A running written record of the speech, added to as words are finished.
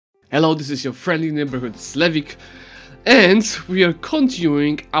Hello, this is your friendly neighborhood Zlewikk, and we are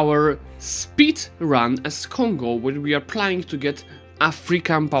continuing our speed run as Kongo, where we are planning to get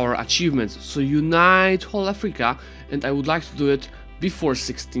African power achievements. So unite whole Africa, and I would like to do it before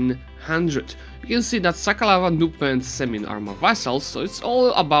 1600. You can see that Sakalava, Nupe and Semin are my vassals, so it's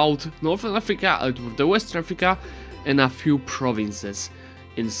all about Northern Africa, with the Western Africa, and a few provinces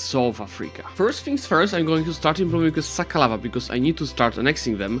in South Africa. First things first, I'm going to start improving with Sakalava because I need to start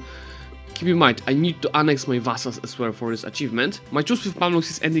annexing them. Keep in mind, I need to annex my vassals as well for this achievement. My truce with Mamluks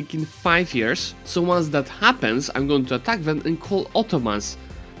is ending in 5 years, so once that happens, I'm going to attack them and call Ottomans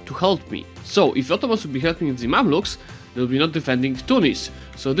to help me. So if Ottomans will be helping with the Mamluks, they'll be not defending Tunis,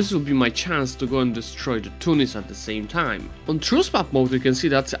 so this will be my chance to go and destroy the Tunis at the same time. On truce map mode, you can see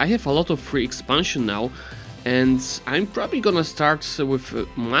that I have a lot of free expansion now, and I'm probably gonna start with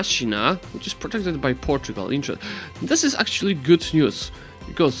Machina, which is protected by Portugal. This is actually good news,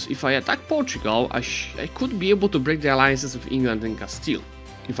 because if I attack Portugal, I could be able to break the alliances with England and Castile,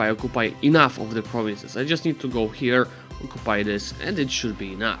 if I occupy enough of the provinces. I just need to go here, occupy this, and it should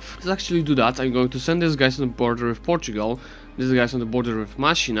be enough. Let's actually do that. I'm going to send these guys on the border with Portugal, these guys on the border with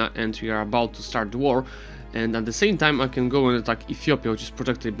Machina, and we are about to start the war. And at the same time, I can go and attack Ethiopia, which is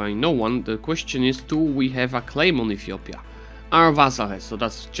protected by no one. The question is, do we have a claim on Ethiopia? Our vassal has, so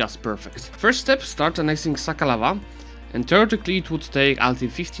that's just perfect. First step, start annexing Sakalava. And theoretically, it would take until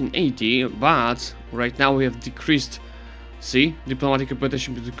 1580, but right now we have decreased, see, diplomatic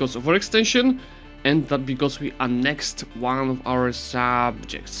reputation because of overextension, and that because we annexed one of our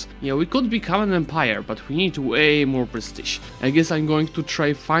subjects. Yeah, we could become an empire, but we need way more prestige. I guess I'm going to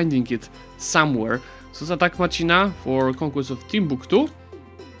try finding it somewhere. So let's attack Machina for conquest of Timbuktu.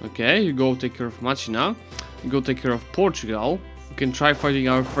 Okay, you go take care of Machina. You go take care of Portugal. You can try fighting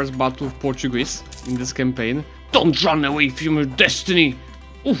our first battle with Portuguese in this campaign. Don't run away from your destiny!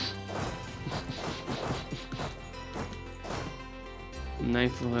 Oof!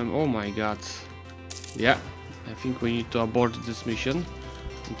 9th of them, oh my god. Yeah, I think we need to abort this mission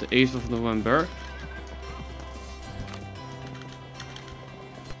on the 8th of November.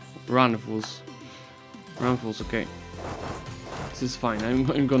 Run, fools. Run, fools, okay. This is fine,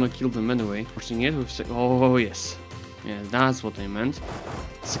 I'm gonna kill them anyway. Forcing it with oh yes. Yeah, that's what I meant.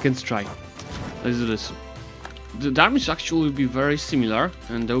 Second strike. Let's do this. The damage actually will be very similar,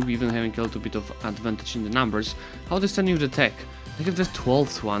 and they'll be even having a little bit of advantage in the numbers. How they standing with the tech? I have the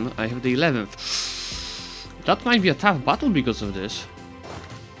 12th one, I have the 11th. That might be a tough battle because of this.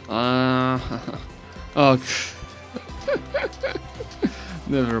 Oh.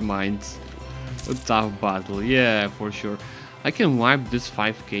 Never mind. A tough battle, yeah, for sure. I can wipe this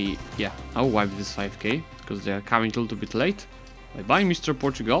 5k, yeah, I'll wipe this 5k, because they are coming a little bit late. Bye-bye, Mr.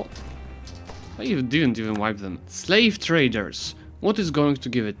 Portugal. I didn't even wipe them. Slave traders. What is going to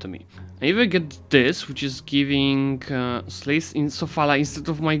give it to me? I either get this, which is giving slaves in Sofala instead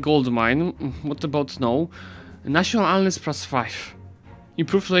of my gold mine. What about snow? National Alliance +5.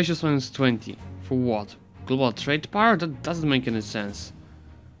 Improved relations -20. For what? Global trade power? That doesn't make any sense.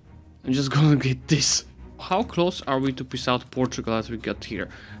 I'm just gonna get this. How close are we to peace out Portugal as we got here?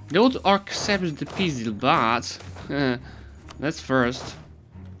 They would accept the peace deal, but let's first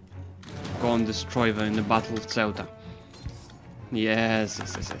go and destroy them in the Battle of Ceuta.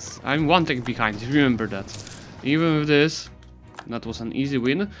 Yes. I'm one tech behind, remember that. Even with this, that was an easy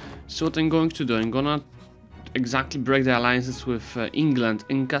win. So what I'm going to do, I'm gonna exactly break the alliances with England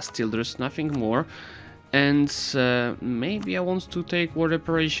and Castile, there's nothing more. And maybe I want to take war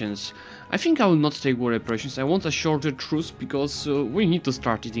reparations. I think I will not take war reparations, I want a shorter truce because we need to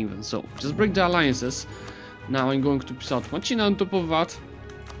start eating them. So, just break the alliances. Now I'm going to piece out Machina on top of that,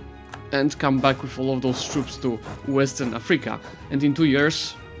 and come back with all of those troops to Western Africa. And in 2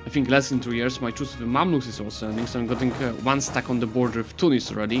 years, I think less than 2 years, my truce with the Mamluks is also ending, so I'm getting one stack on the border with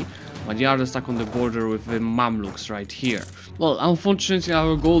Tunis already, but the other stack on the border with the Mamluks right here. Well, unfortunately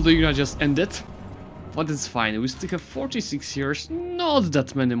our gold era just ended, but it's fine, we still have 46 years, not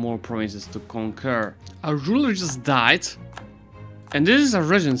that many more provinces to conquer. Our ruler just died, and this is a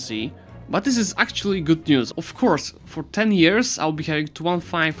regency. But this is actually good news. Of course, for 10 years I'll be having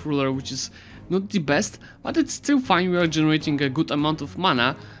 215 ruler, which is not the best, but it's still fine, we are generating a good amount of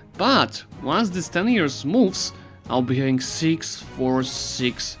mana. But once this 10 years moves, I'll be having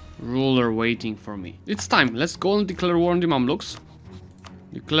 646 ruler waiting for me. It's time, let's go and declare war on the Mamluks.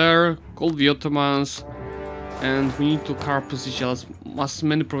 Declare, call the Ottomans, and we need to carve position as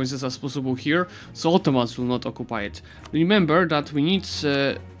many provinces as possible here, so Ottomans will not occupy it. Remember that we need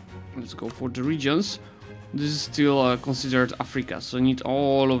let's go for the regions. This is still considered Africa, so we need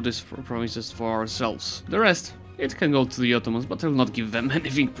all of these provinces for ourselves. The rest, it can go to the Ottomans, but I'll not give them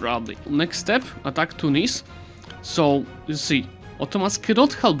anything probably. Next step, attack Tunis. So, you see, Ottomans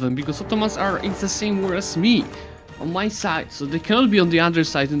cannot help them because Ottomans are in the same war as me, on my side, so they cannot be on the other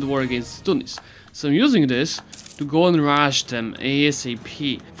side in the war against Tunis. So I'm using this to go and rush them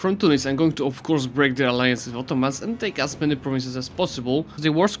ASAP. From Tunis, I'm going to of course break their alliance with Ottomans and take as many provinces as possible. The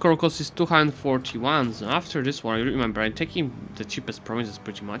war score cost is 241, so after this war, remember, I'm taking the cheapest provinces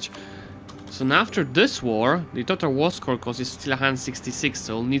pretty much. So now after this war, the total war score cost is still 166,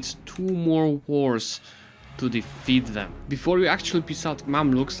 so we'll need 2 more wars to defeat them. Before we actually piece out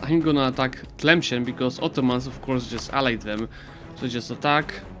Mamluks, I'm gonna attack Tlemcen because Ottomans of course just allied them. So just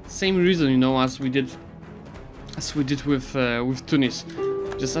attack. Same reason, you know, as we did with Tunis.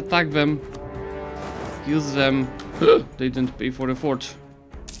 Just attack them, use them. They didn't pay for the fort.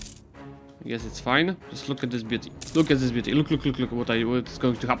 I guess it's fine. Just look at this beauty. Look at this beauty. Look what's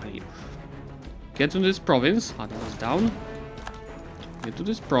going to happen here. Get to this province. Ah, that was down. Get to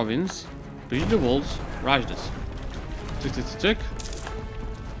this province. Breach the walls. Rush this. Tick.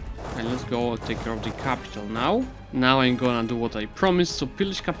 And let's go take care of the capital now. Now I'm gonna do what I promised. So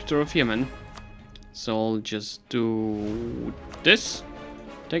pillage capital of Yemen. So I'll just do this.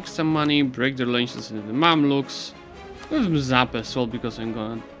 Take some money, break the relations with the Mamluks. With Zap as well, because I'm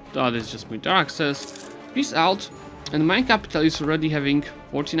gonna... Oh, this is just military access. Peace out. And my capital is already having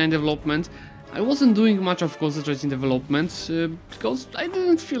 49 development. I wasn't doing much of concentrating development because I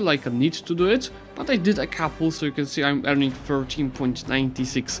didn't feel like a need to do it. But I did a couple, so you can see I'm earning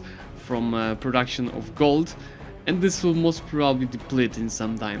 13.96 from production of gold. And this will most probably deplete in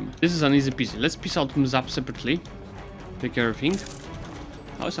some time. This is an easy peasy. Let's piece out Mzap separately. Take everything.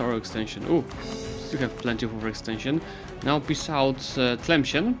 How's our extension? Oh, still have plenty of overextension. Now piece out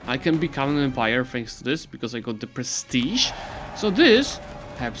Tlemcen. I can become an empire thanks to this because I got the prestige. So this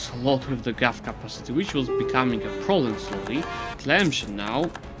helps a lot with the gaff capacity, which was becoming a problem slowly. Tlemcen now.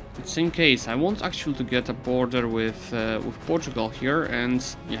 It's in case I want actually to get a border with Portugal here, and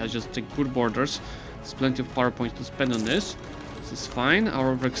yeah, just take good borders. There's plenty of power points to spend on this. This is fine.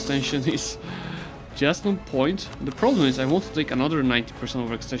 Our overextension is just on point. The problem is I want to take another 90%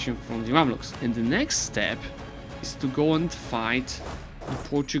 overextension from the Mamluks. And the next step is to go and fight the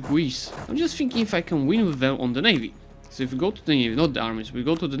Portuguese. I'm just thinking if I can win with them on the navy. So if we go to the navy, not the armies, we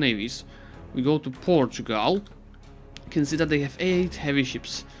go to the navies. We go to Portugal. You can see that they have 8 heavy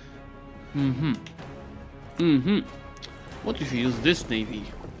ships. What if we use this navy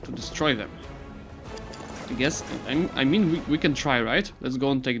to destroy them? I guess, I mean, we can try, right? Let's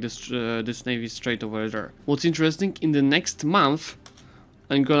go and take this this navy straight over there. What's interesting, in the next month,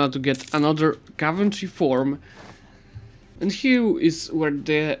 I'm gonna to get another Coventry form. And here is where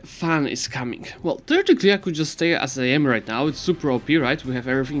the fun is coming. Well, theoretically I could just stay as I am right now. It's super OP, right? We have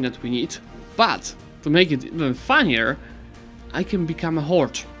everything that we need. But, to make it even funnier, I can become a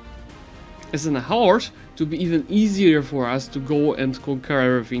Horde. As in a Horde, to be even easier for us to go and conquer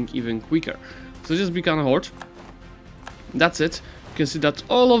everything even quicker. So just become a Horde. That's it. You can see that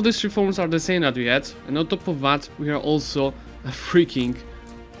all of these reforms are the same that we had. And on top of that, we are also a freaking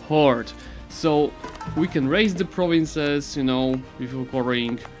Horde. So we can raise the provinces, you know, before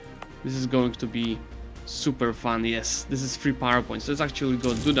quarrying. This is going to be super fun. Yes, this is 3 power points. Let's actually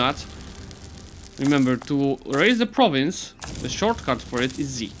go do that. Remember, to raise the province, the shortcut for it is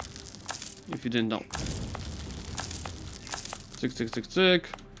Z. If you didn't know. Tick.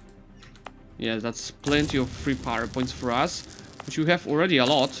 Yeah, that's plenty of 3 power points for us, which we have already a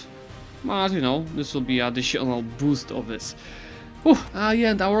lot. But, you know, this will be additional boost of this.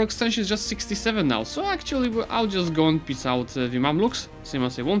 Yeah, and our extension is just 67 now. So actually, I'll just go and peace out the Mamluks, same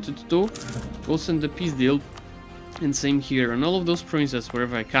as I wanted to do. Go send the peace deal. And same here. And all of those provinces,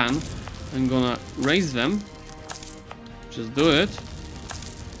 wherever I can, I'm gonna raise them. Just do it.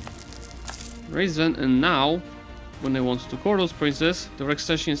 Raise them, and now, when I want to core those princes, the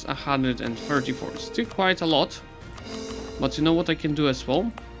extension is 134. Still quite a lot. But you know what I can do as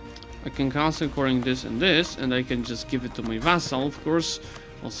well? I can cancel coring this, and I can just give it to my vassal, of course.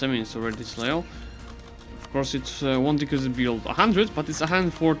 Well, Semi is already loyal. Of course, it won't decrease the build 100, but it's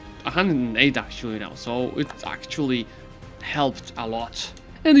 108 actually now. So it actually helped a lot.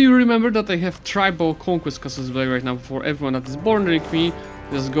 And you remember that I have tribal conquest castles right now for everyone that is born like me.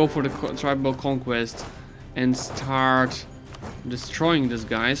 Just go for the tribal conquest and start destroying these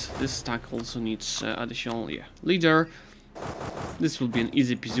guys. This stack also needs additional leader. This will be an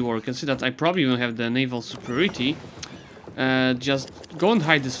easy peasy war. You can see that I probably even have the naval superiority. Just go and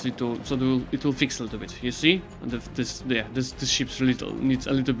hide this fleet too, so it will fix a little bit. You see? And this ship's needs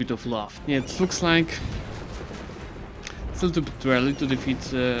a little bit of love. Yeah, it looks like it's a little bit too early to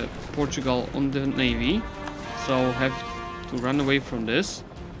defeat Portugal on the navy. so have to run away from this.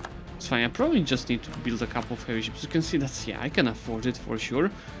 It's fine, I probably just need to build a couple of heavy ships. You can see that, yeah, I can afford it for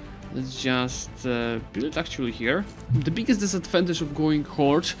sure. Let's just build actually here. The biggest disadvantage of going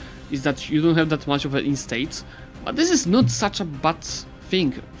Horde is that you don't have that much of an in-state. But this is not such a bad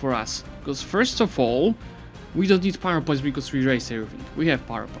thing for us. Because first of all, we don't need power points because we raise everything. We have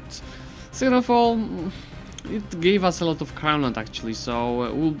power points. Second of all, it gave us a lot of crown land actually.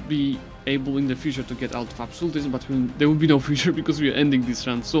 So we'll be able in the future to get out of absolutism. But there will be no future because we are ending this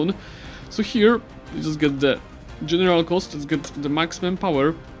run soon. So here, we just get the general cost. Let's get the maximum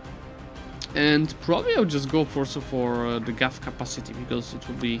power. And probably I'll just go for the gaff capacity because it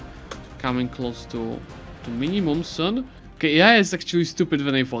will be coming close to minimum soon. Okay, yeah, it's actually stupid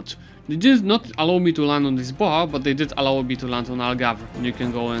than I thought. They did not allow me to land on this boa, but they did allow me to land on Algarve. And you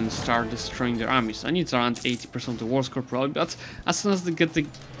can go and start destroying their armies. I need around 80% of war score probably, but as soon as they get the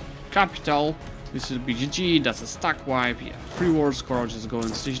capital, this will be GG, that's a stack wipe, yeah, 3 war score, I'll just go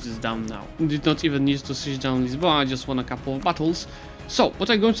and siege this down now. Did not even need to siege down Lisboa, I just won a couple of battles. So, what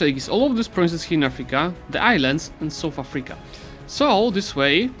I'm going to take is all of these provinces here in Africa, the islands, and South Africa. So, this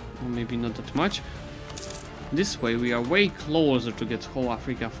way, or maybe not that much, this way we are way closer to get whole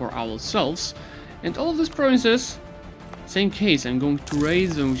Africa for ourselves. And all of these provinces, same case, I'm going to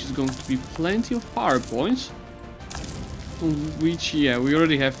raise them, which is going to be plenty of power points. Which, yeah, we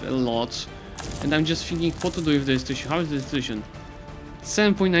already have a lot. And I'm just thinking what to do with the institution. How is the institution?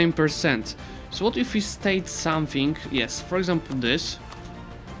 7.9%. So what if we state something, yes, for example this,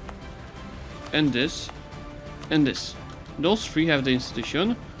 and this, and this. Those three have the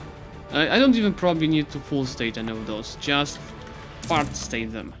institution. I don't even probably need to full state any of those, just part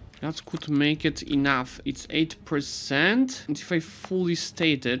state them. That could make it enough. It's 8%, and if I fully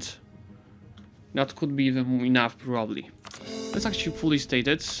state it, that could be even enough probably. Let's actually fully state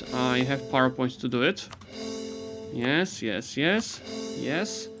it. I have power points to do it. Yes, yes, yes,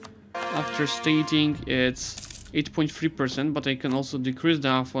 yes. After stating it's 8.3%, but I can also decrease the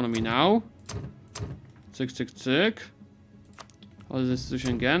autonomy now. Tick, tick, tick. What is the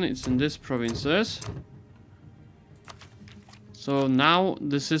institution again? It's in these provinces. So now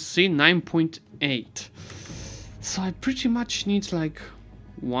this is C 9.8. So I pretty much need like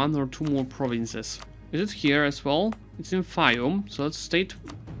 1 or 2 more provinces. Is it here as well? It's in Fayum. So let's state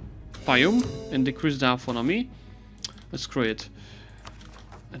Fayum and decrease the autonomy. Let's screw it.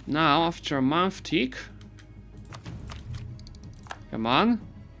 And now, after a month tick, come on,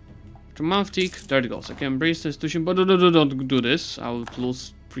 after a month tick, there it goes. I can embrace the institution, but don't do this. I will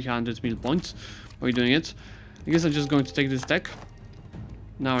lose 300 mil points by doing it. I guess I'm just going to take this tech.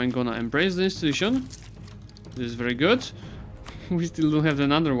 Now I'm gonna embrace the institution. This is very good. We still don't have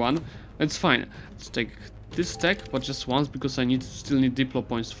another one. It's fine. Let's take this tech, but just once because I still need diplo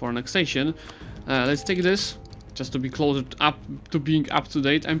points for annexation. Let's take this. Just to be closer to being up to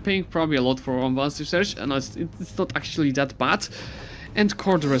date. I'm paying probably a lot for advanced research, and it's not actually that bad. And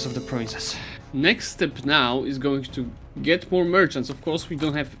core the rest of the provinces. Next step now is going to get more merchants. Of course, we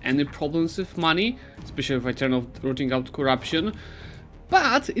don't have any problems with money, especially if I turn off rooting out corruption.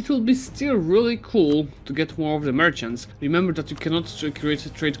 But it will be still really cool to get more of the merchants. Remember that you cannot create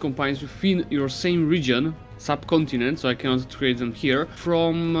trade companies within your same region, subcontinent, so I cannot create them here.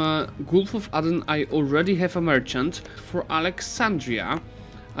 From Gulf of Aden I already have a merchant. For Alexandria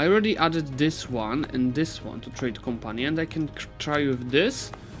I already added this one and this one to trade company, and I can try with this,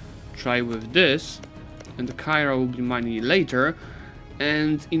 and the Cairo will be mine later.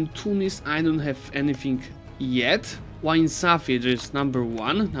 And in Tunis I don't have anything yet. While in Safi there is number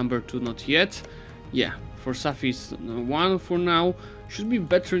 1, number 2 not yet. Yeah, for Safi it's 1 for now. Should be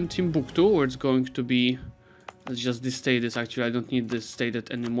better in Timbuktu, where it's going to be. Let's just destate this. Actually, I don't need this stated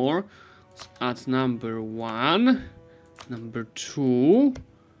anymore. Let's add number 1, number 2,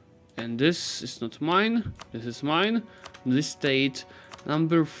 and this is not mine. This is mine. This state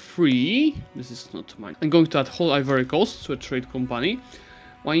number 3. This is not mine. I'm going to add whole Ivory Coast to a trade company.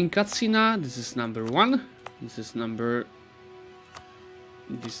 While in Katsina, this is number 1. This is number.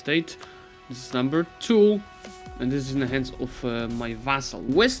 This state. This is number 2. And this is in the hands of my vassal.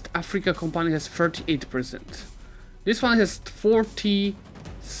 West Africa company has 38%. This one has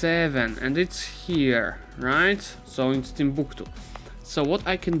 47, and it's here, right? So it's Timbuktu. So what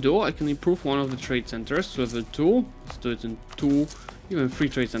I can do, I can improve one of the trade centers to level 2. Let's do it in 2, even 3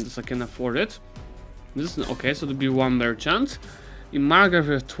 trade centers. I can afford it. This is okay. So there'll be 1 merchant. In Margaret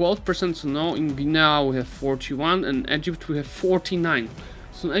we have 12%. So now in Guinea we have 41, and Egypt we have 49.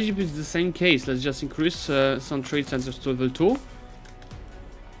 So in Egypt it's the same case. Let's just increase some trade centers to level 2.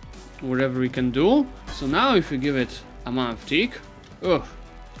 Whatever we can do. So now if we give it a month tick,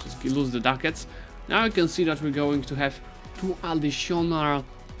 just lose the ducats. Now you can see that we're going to have 2 additional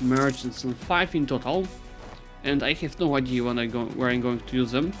merchants and 5 in total. And I have no idea where I'm going to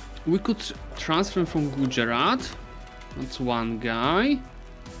use them. We could transfer from Gujarat. That's one guy.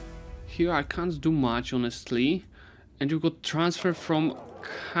 Here I can't do much, honestly. And we could transfer from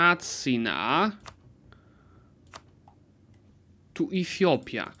Katsina to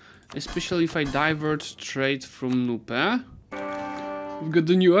Ethiopia. Especially if I divert trade from Nupe. We've got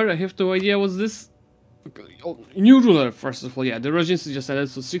the new era. I have no idea what's this. Okay. Oh, new ruler, first of all. Yeah, the regency just added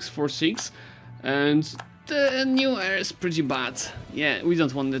to 646. And the new era is pretty bad. Yeah, we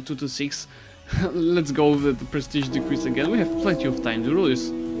don't want the 226. Let's go with the prestige decrease again. We have plenty of time. The rule is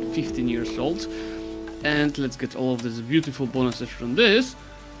 15 years old. And let's get all of these beautiful bonuses from this.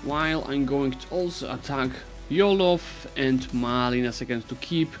 While I'm going to also attack Yolov and Mali in a second to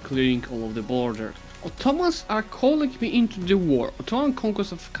keep clearing all of the border. Ottomans are calling me into the war. Ottoman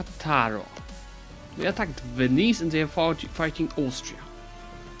conquest of Kataro. They attacked Venice and they are fighting Austria.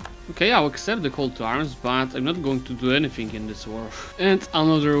 Okay, I'll accept the call to arms, but I'm not going to do anything in this war. And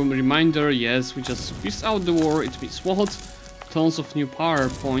another reminder, yes, we just squeezed out the war. It means what? Tons of new power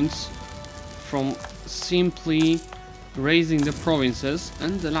points from simply raising the provinces.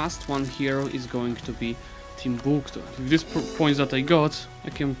 And the last one here is going to be Timbuktu. With these points that I got, I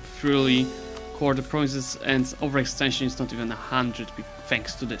can freely core the provinces, and overextension is not even 100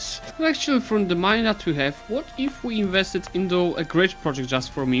 thanks to this. But actually, from the money that we have, what if we invested into a great project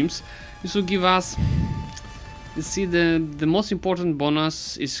just for memes? This will give us, you see, the most important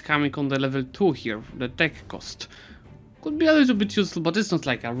bonus is coming on the level 2 here, the tech cost. Could be a little bit useful, but it's not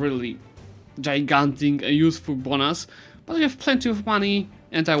like a really gigantic, useful bonus. But we have plenty of money,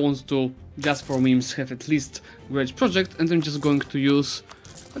 and I want to, just for memes, have at least a great project, and I'm just going to use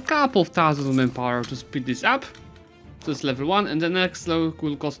a couple of thousand of manpower to speed this up. So it's level 1, and the next level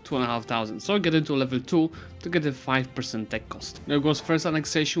will cost 2,500. So I get into level 2 to get a 5% tech cost. There goes first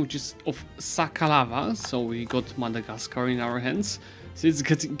annexation, which is of Sakalava. So we got Madagascar in our hands. So it's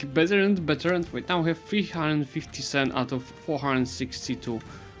getting better and better, and right now we have 357 out of 462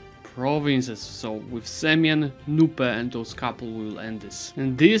 provinces. So with Semian, Nupe and those couple we will end this.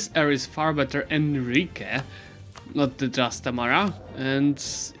 And this area is far better Enrique, not the just Tamara. And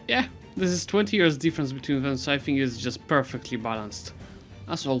yeah, this is 20 years difference between them, so I think it's just perfectly balanced,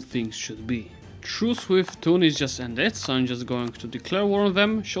 as all things should be. Truce with Tunis just ended, so I'm just going to declare war on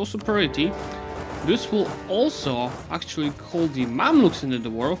them, show superiority. This will also actually call the Mamluks into the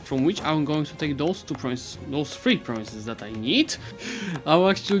war, from which I'm going to take those 3 provinces that I need. I'll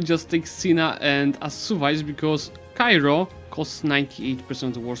actually just take Sina and Asuvais, because Cairo costs 98%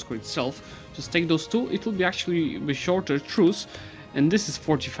 of the war score itself. Just take those 2, it will be actually a shorter truce. And this is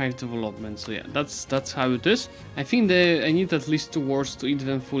 45 development, so yeah, that's how it is. I think I need at least 2 wars to eat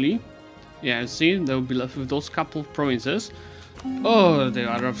them fully. Yeah, see, they will be left with those couple of provinces. Oh, they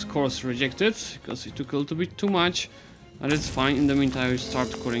are of course rejected, because it took a little bit too much. But it's fine, in the meantime I will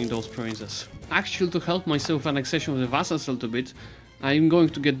start calling those provinces. Actually, to help myself annexation of the vassals a little bit, I'm going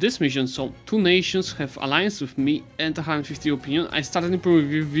to get this mission, so 2 nations have alliance with me and 150 opinion. I started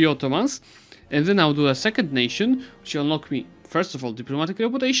improving with the Ottomans, and then I'll do a second nation, which will unlock me first of all diplomatic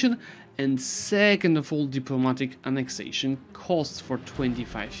reputation, and second of all diplomatic annexation costs for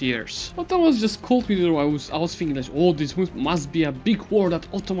 25 years. Ottomans just called me there. I was thinking that, oh, this must be a big war that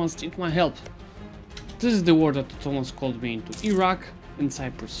Ottomans need my help. This is the war that Ottomans called me into: Iraq and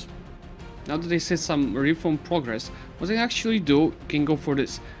Cyprus. Now that they say some reform progress, what I actually do can go for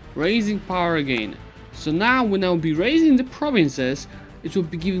this: raising power again. So now when I'll be raising the provinces, it will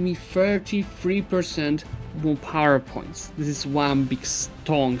be giving me 33% more power points. This is one big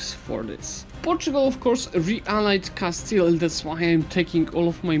stonks for this. Portugal, of course, re-allied Castile, and that's why I'm taking all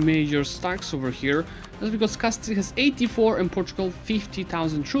of my major stacks over here. That's because Castile has 84 and Portugal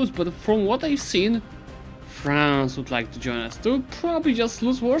 50,000 troops, but from what I've seen, France would like to join us. They will probably just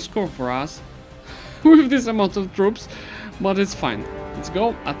lose war score for us with this amount of troops, but it's fine. Let's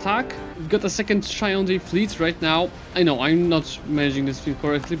go, attack. We've got a second try on the fleet right now. I know I'm not managing this thing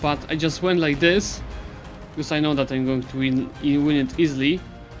correctly, but I just went like this because I know that I'm going to win it easily.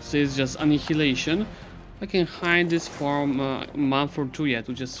 So it's just annihilation. I can hide this for a month or 2 yet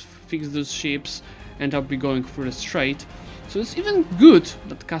to just fix those ships, and I'll be going through the strait. So it's even good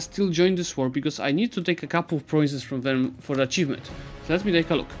that Castile joined this war, because I need to take a couple of provinces from them for the achievement. So let me take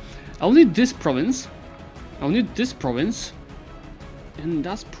a look. I'll need this province. I'll need this province. And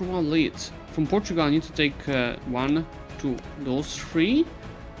that's probably it. From Portugal I need to take 1, 2, those 3.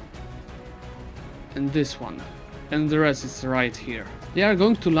 And this one. And the rest is right here. They are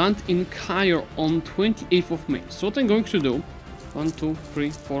going to land in Cairo on 28th of May. So what I'm going to do, 1, 2, 3,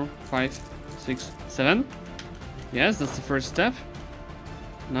 4, 5, 6, 7. Yes, that's the first step.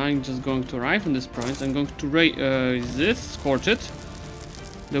 Now I'm just going to arrive in this province. I'm going to scorch it.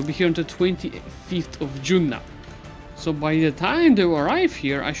 They'll be here on the 25th of June now. So by the time they arrive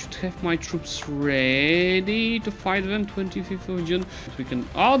here, I should have my troops ready to fight them 25th of June. We can...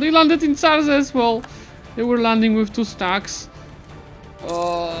 Oh, they landed in SARS as well. They were landing with 2 stacks.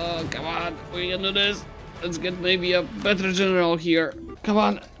 Oh, come on. We can do this. Let's get maybe a better general here. Come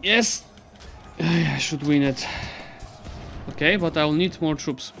on. Yes. I should win it. Okay, but I'll need more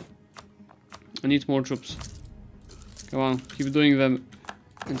troops. I need more troops. Come on, keep doing them.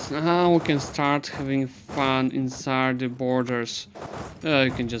 And now we can start having fun inside the borders.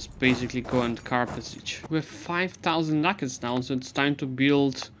 You can just basically go and carpet siege. We have 5,000 ducats now, so it's time to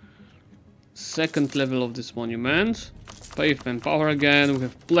build second level of this monument. Pavement power again, we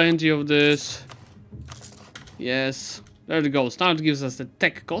have plenty of this. Yes, there it goes. Now it gives us the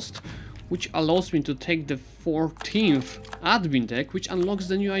tech cost, which allows me to take the 14th admin tech, which unlocks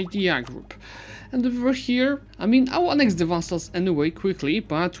the new idea group. And over here, I mean, I'll annex the vassals anyway quickly,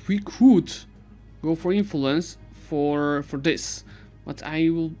 but we could go for influence for this. But I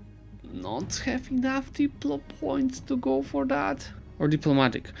will not have enough diplo points to go for that. Or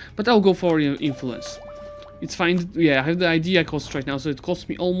diplomatic. But I'll go for influence. It's fine. Yeah, I have the idea cost right now, so it costs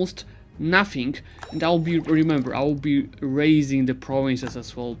me almost nothing. And I'll be, remember, I'll be raising the provinces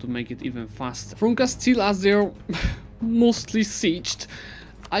as well to make it even faster. From Castile, as they're mostly sieged,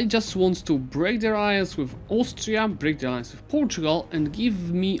 I just want to break their alliance with Austria, break their alliance with Portugal, and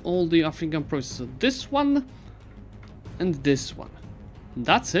give me all the African provinces. So this one and this one.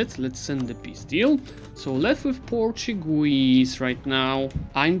 That's it. Let's send the peace deal. So left with Portuguese right now.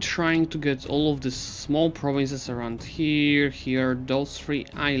 I'm trying to get all of the small provinces around here, those 3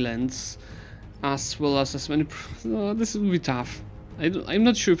 islands, as well as many. This will be tough. I'm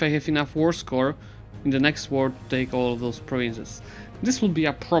not sure if I have enough war score in the next war to take all of those provinces. This will be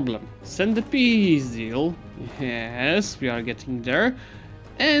a problem. Send the peace deal. Yes, we are getting there.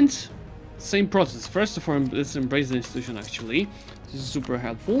 And same process. First of all, let's embrace the institution actually. This is super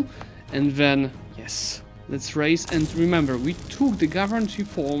helpful. And then, yes, let's raise. And remember, we took the government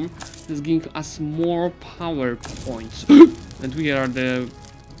reform that's giving us more power points. And we are the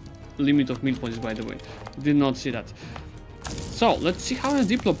limit of mill points, by the way. Did not see that. So let's see how many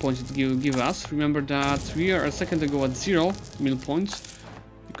diplo points it give us. Remember that we are a second ago at 0 mill points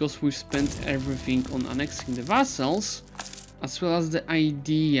because we spent everything on annexing the vassals as well as the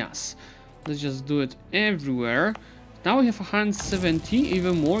ideas. Let's just do it everywhere. Now we have 170,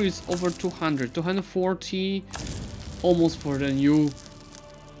 even more, it's over 200, 240 almost for the new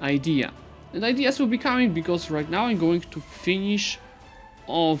idea. And ideas will be coming because right now I'm going to finish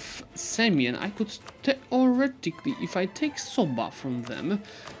of Semi, and I could theoretically, if I take Soba from them,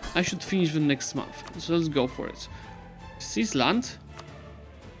 I should finish them next month. So let's go for it. Seasland,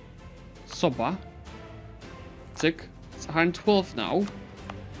 Soba, tick. It's 112 now.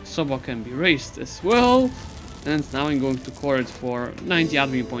 Soba can be raised as well. And now I'm going to core it for 90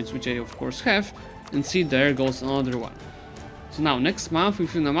 admin points, which I of course have. And see, there goes another one. So now next month,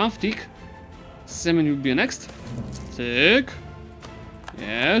 within a month tick, Semi will be next. Tick.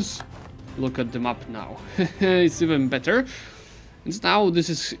 Yes, look at the map now. It's even better. And now this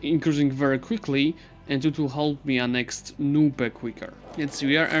is increasing very quickly, and it will help me annex Nupe quicker. Let's see,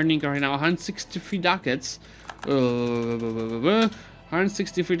 we are earning right now 163 ducats.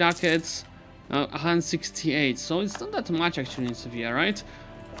 163 ducats, 168. So it's not that much actually in Sevilla, right?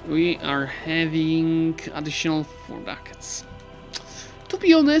 We are having additional 4 ducats. To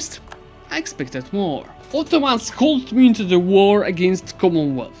be honest, I expected more. Ottomans called me into the war against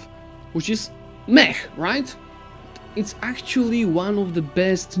Commonwealth, which is meh, right? It's actually one of the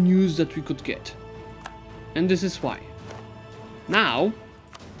best news that we could get. And this is why. Now,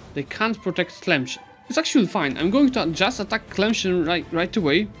 they can't protect Tlemcen. It's actually fine. I'm going to just attack Tlemcen right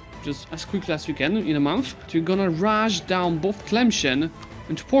away, just as quickly as we can in a month. We're gonna rush down both Tlemcen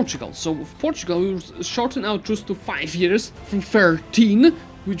and Portugal. So with Portugal, we will shorten our truce to 5 years from 13.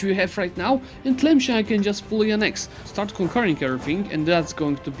 Which we have right now, and Tlemcen I can just fully annex, start conquering everything, and that's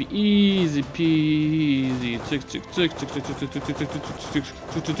going to be easy peasy.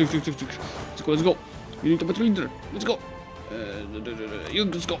 Let's go. You need a better leader. Let's go.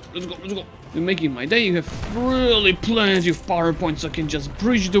 Let's go. You're making my day. You have really plenty of power points. I can just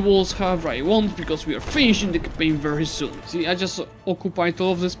bridge the walls however I want because we are finishing the campaign very soon. See, I just occupied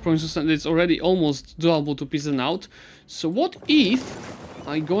all of this provinces and it's already almost doable to peace them out. So what if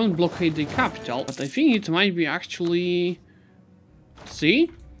I go and blockade the capital? But I think it might be actually...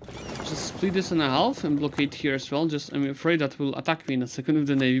 See? Just split this in half and blockade here as well. Just, I'm afraid that will attack me in a second with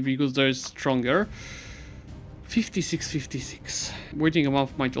the navy because they're stronger. 56, 56. Waiting a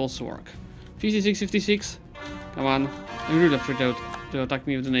month might also work. 56, 56. Come on. I'm really afraid to attack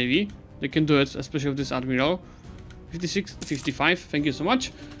me with the navy. They can do it, especially with this admiral. 56, 55. Thank you so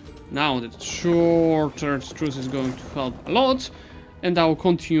much. Now the short-term truce is going to help a lot. And I will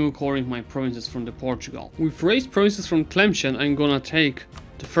continue clearing my provinces from the Portugal. With raised provinces from Tlemcen, I'm gonna take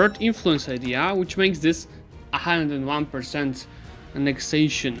the third influence idea, which makes this 101%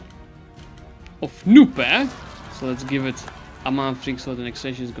 annexation of Nupe. So let's give it a month so the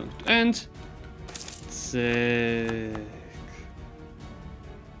annexation is going to end. Sick.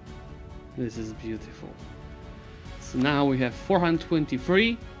 This is beautiful. So now we have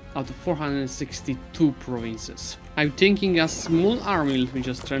 423 out of 462 provinces. I'm taking a small army. Let me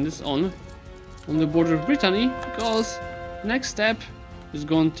just turn this on the border of Brittany, because next step is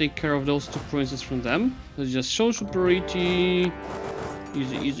going to take care of those two provinces from them. Let's just show superiority.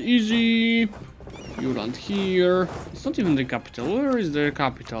 Easy, easy, easy. You land here. It's not even the capital. Where is the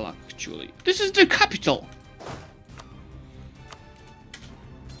capital actually? This is the capital!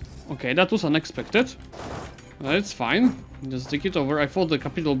 Okay, that was unexpected. It's fine. Just take it over. I thought the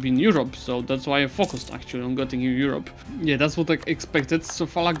capital would be in Europe, so that's why I focused actually on getting in Europe. Yeah, that's what I expected.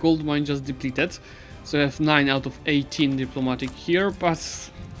 Sofala gold mine just depleted. So I have 9 out of 18 diplomatic here,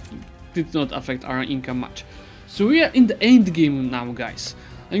 but did not affect our income much. So we are in the end game now, guys.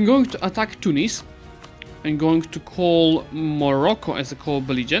 I'm going to attack Tunis. I'm going to call Morocco as a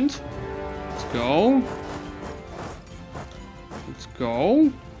co-belligerent. Let's go. Let's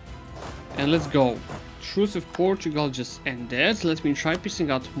go. And let's go. Truce with Portugal just ended. Let me try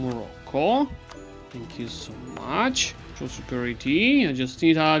piecing out Morocco. Thank you so much. Show superiority. I just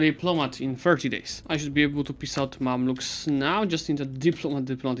need a diplomat in 30 days. I should be able to piece out Mamluks now. Just need a diplomat.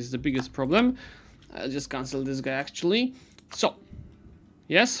 Diplomat is the biggest problem. I'll just cancel this guy actually. So,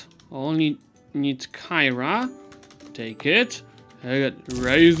 yes, I only need Kyra. Take it.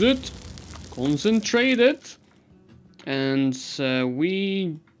 Raise it. Concentrate it. And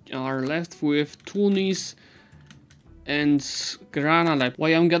we are left with Tunis and Granada.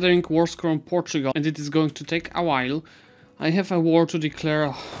 While I'm gathering war score on Portugal, and it is going to take a while, I have a war to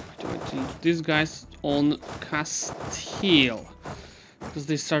declare these guys on Castile, because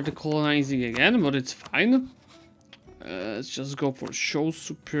they started colonizing again, but it's fine. Let's just go for show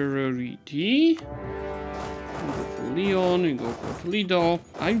superiority. We go for Leon, we go for Toledo.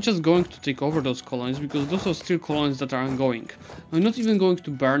 I'm just going to take over those colonies because those are still colonies that are ongoing. I'm not even going to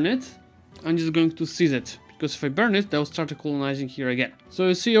burn it. I'm just going to seize it, because if I burn it, they'll start colonizing here again. So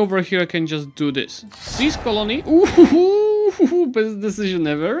you see over here, I can just do this. Seize colony. Ooh, best decision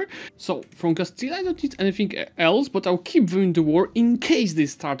ever. So from Castile, I don't need anything else, but I'll keep them in the war in case they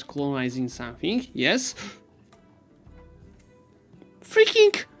start colonizing something. Yes.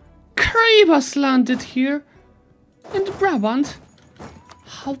 Freaking Caribas landed here. And Brabant.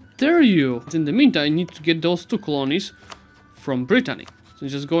 How dare you? In the meantime, I need to get those two colonies from Brittany. So I'm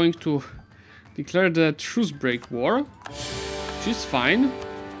just going to declare the truce break war, which is fine.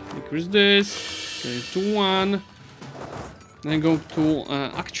 Increase this, get it to 1. Then I'm going to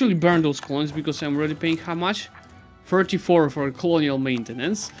actually burn those colonies because I'm already paying how much? 34 for colonial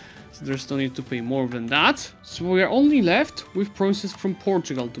maintenance. So there's no need to pay more than that. So we are only left with provinces from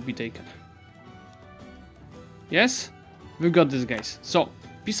Portugal to be taken. Yes, we've got this, guys. So,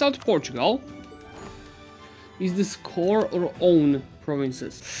 peace out Portugal. Is this core or own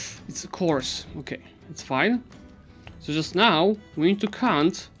provinces? It's a course. Okay, it's fine. So just now, we need to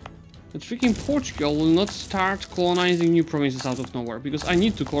count that freaking Portugal will not start colonizing new provinces out of nowhere, because I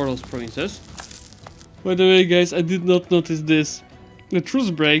need to core those provinces. By the way, guys, I did not notice this. The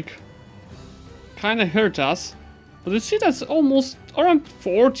truce break kind of hurt us, but you see that's almost around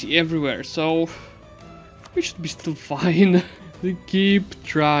 40 everywhere, so we should be still fine. They keep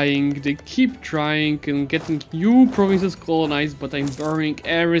trying and getting new provinces colonized, but I'm burning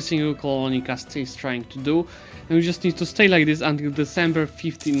every single colony Castile is trying to do. And we just need to stay like this until December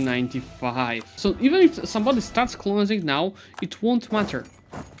 1595. So even if somebody starts colonizing now, it won't matter.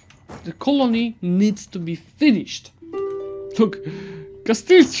 The colony needs to be finished. Look,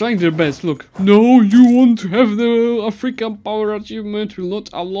 Castile is trying their best. Look, no, you won't have the African power achievement, will not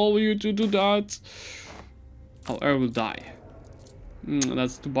allow you to do that. Oh, heir will die.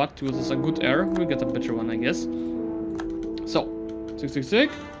 That's too bad. It was a good heir. We'll get a better one, I guess. So, sick.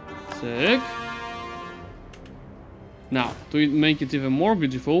 Now, to make it even more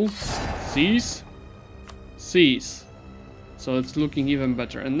beautiful, seize. So it's looking even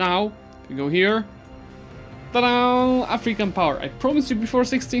better. And now, if we go here, Ta-da! African power. I promised you before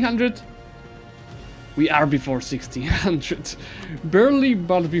 1600. We are before 1600. Barely,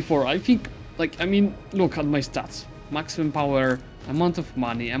 but before. I think, like, I mean, look at my stats. Maximum power, amount of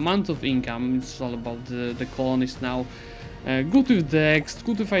money, amount of income. It's all about the colonies now. Good with decks,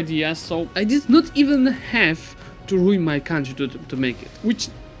 good with ideas. So I did not even have to ruin my country to make it. Which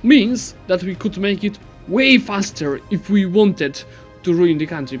means that we could make it way faster if we wanted to ruin the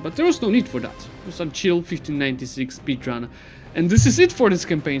country. But there was no need for that. It was a chill 1596 speedrun. And this is it for this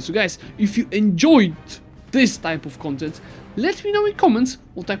campaign. So guys, if you enjoyed this type of content, let me know in comments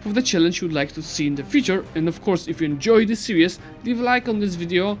what type of the challenge you would like to see in the future. And of course, if you enjoyed this series, leave a like on this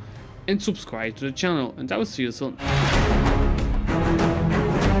video and subscribe to the channel. And I will see you soon.